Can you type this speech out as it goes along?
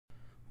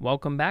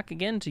Welcome back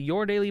again to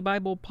Your Daily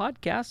Bible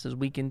Podcast as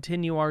we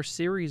continue our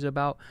series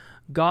about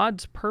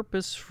God's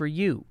purpose for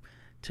you.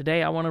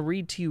 Today I want to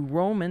read to you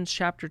Romans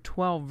chapter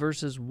 12,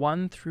 verses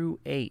 1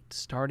 through 8,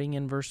 starting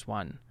in verse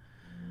 1.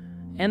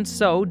 And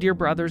so, dear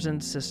brothers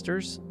and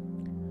sisters,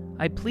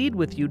 I plead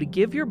with you to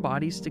give your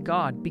bodies to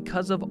God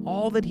because of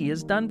all that He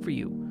has done for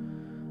you.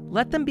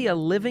 Let them be a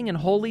living and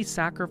holy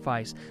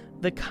sacrifice,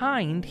 the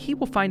kind He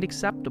will find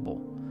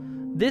acceptable.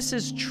 This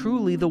is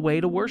truly the way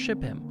to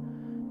worship Him.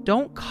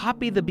 Don't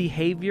copy the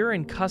behavior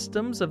and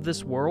customs of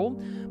this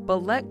world,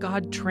 but let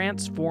God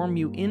transform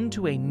you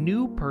into a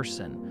new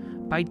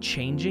person by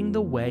changing the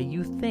way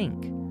you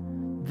think.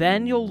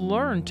 Then you'll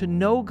learn to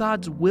know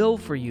God's will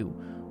for you,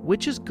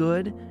 which is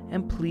good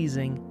and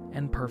pleasing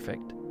and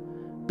perfect.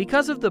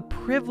 Because of the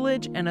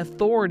privilege and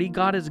authority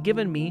God has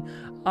given me,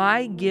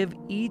 I give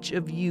each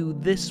of you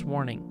this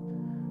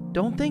warning.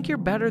 Don't think you're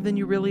better than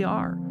you really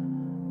are.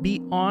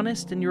 Be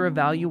honest in your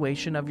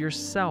evaluation of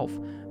yourself,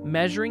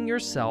 measuring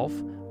yourself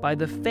by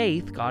the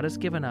faith God has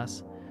given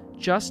us.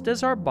 Just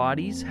as our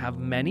bodies have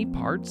many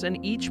parts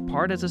and each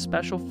part has a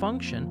special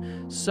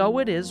function, so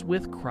it is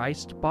with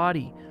Christ's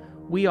body.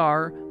 We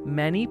are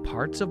many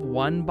parts of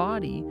one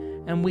body,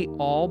 and we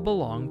all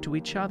belong to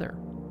each other.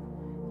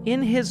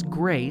 In His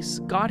grace,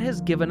 God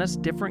has given us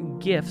different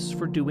gifts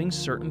for doing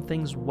certain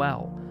things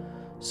well.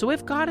 So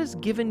if God has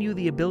given you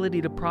the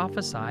ability to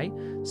prophesy,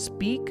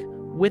 speak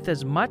with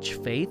as much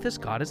faith as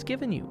God has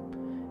given you.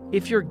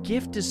 If your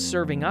gift is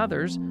serving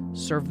others,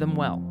 serve them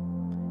well.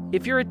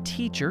 If you're a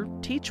teacher,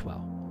 teach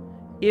well.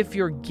 If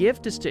your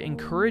gift is to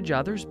encourage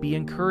others, be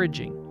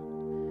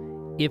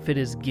encouraging. If it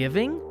is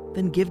giving,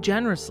 then give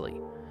generously.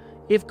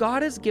 If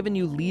God has given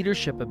you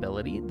leadership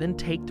ability, then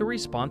take the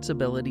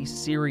responsibility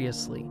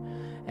seriously.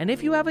 And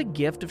if you have a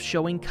gift of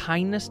showing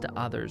kindness to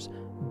others,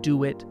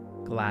 do it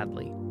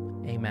gladly.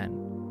 Amen.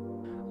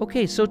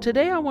 Okay, so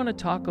today I want to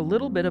talk a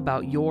little bit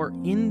about your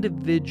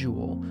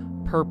individual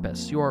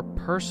purpose, your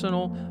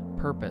personal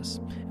purpose.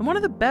 And one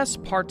of the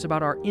best parts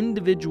about our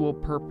individual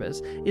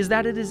purpose is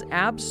that it is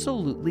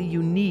absolutely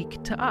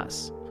unique to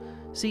us.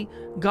 See,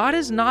 God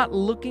is not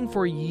looking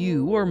for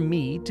you or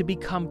me to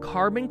become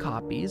carbon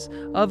copies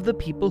of the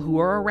people who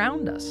are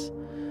around us.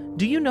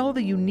 Do you know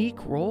the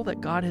unique role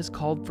that God has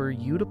called for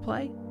you to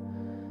play?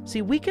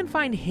 See, we can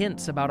find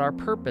hints about our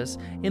purpose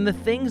in the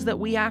things that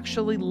we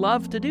actually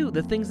love to do,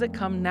 the things that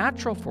come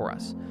natural for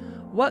us.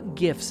 What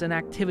gifts and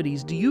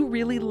activities do you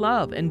really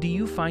love and do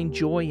you find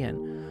joy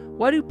in?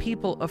 What do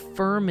people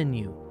affirm in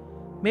you?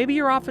 Maybe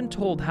you're often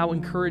told how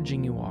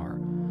encouraging you are,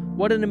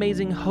 what an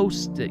amazing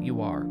host that you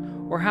are,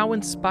 or how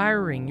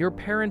inspiring your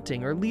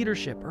parenting or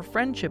leadership or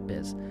friendship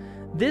is.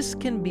 This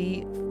can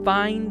be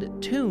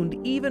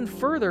fine-tuned even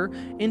further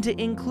into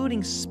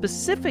including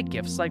specific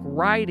gifts like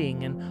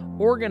writing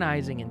and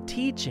organizing and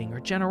teaching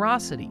or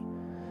generosity.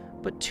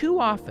 But too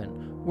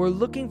often, we're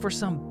looking for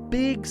some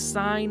big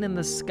sign in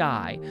the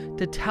sky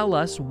to tell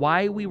us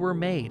why we were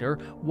made or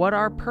what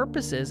our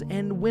purpose is,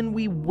 and when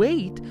we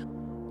wait,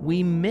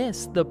 we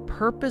miss the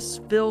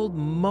purpose-filled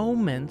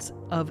moments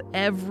of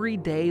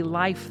everyday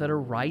life that are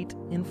right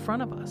in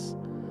front of us.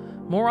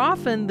 More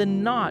often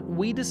than not,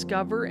 we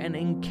discover and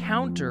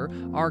encounter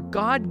our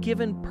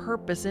God-given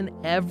purpose in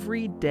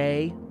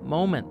everyday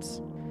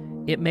moments.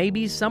 It may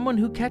be someone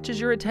who catches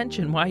your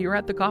attention while you're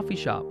at the coffee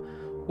shop,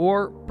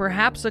 or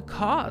perhaps a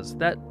cause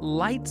that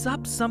lights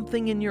up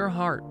something in your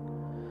heart.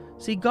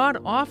 See, God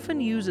often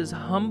uses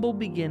humble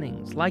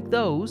beginnings like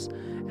those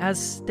as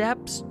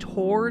steps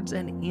towards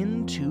and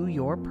into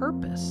your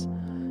purpose.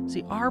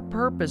 See, our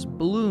purpose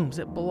blooms,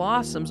 it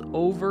blossoms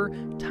over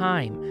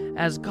time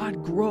as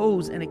God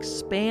grows and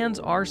expands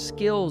our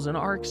skills and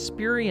our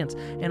experience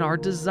and our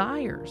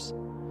desires.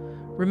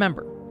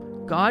 Remember,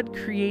 God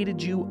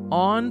created you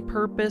on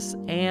purpose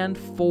and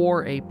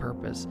for a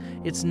purpose.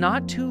 It's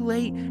not too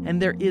late,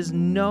 and there is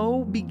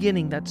no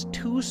beginning that's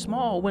too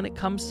small when it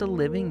comes to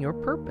living your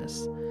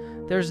purpose.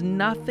 There's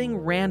nothing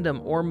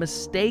random or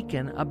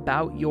mistaken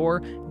about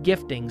your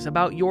giftings,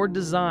 about your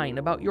design,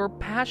 about your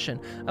passion,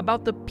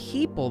 about the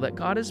people that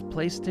God has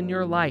placed in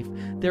your life.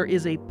 There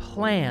is a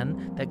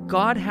plan that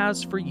God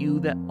has for you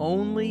that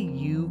only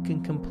you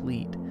can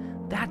complete.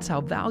 That's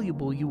how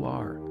valuable you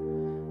are.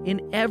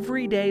 In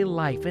everyday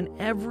life, in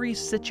every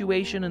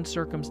situation and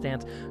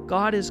circumstance,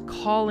 God is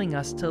calling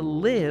us to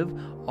live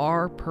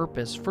our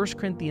purpose. 1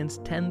 Corinthians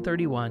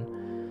 10:31.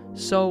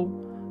 So,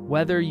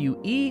 whether you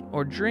eat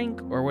or drink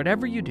or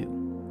whatever you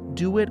do,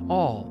 do it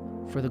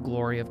all for the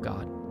glory of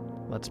God.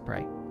 Let's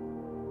pray.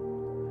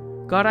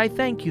 God, I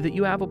thank you that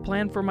you have a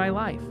plan for my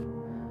life.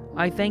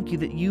 I thank you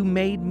that you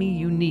made me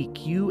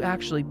unique. You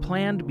actually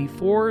planned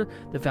before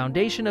the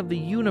foundation of the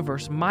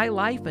universe my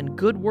life and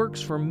good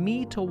works for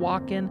me to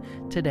walk in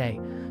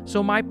today.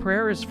 So my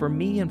prayer is for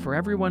me and for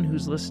everyone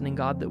who's listening,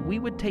 God, that we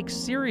would take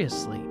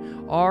seriously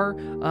our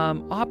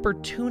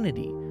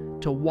opportunity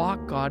to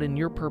walk, God, in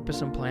your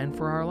purpose and plan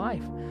for our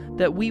life.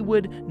 That we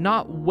would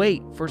not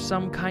wait for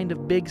some kind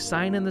of big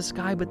sign in the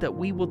sky, but that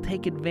we will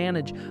take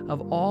advantage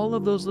of all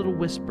of those little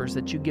whispers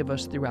that you give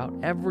us throughout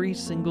every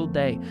single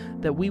day.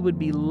 That we would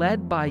be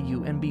led by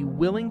you and be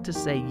willing to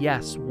say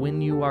yes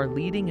when you are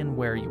leading and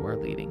where you are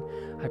leading.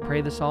 I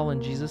pray this all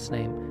in Jesus'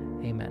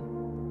 name. Amen.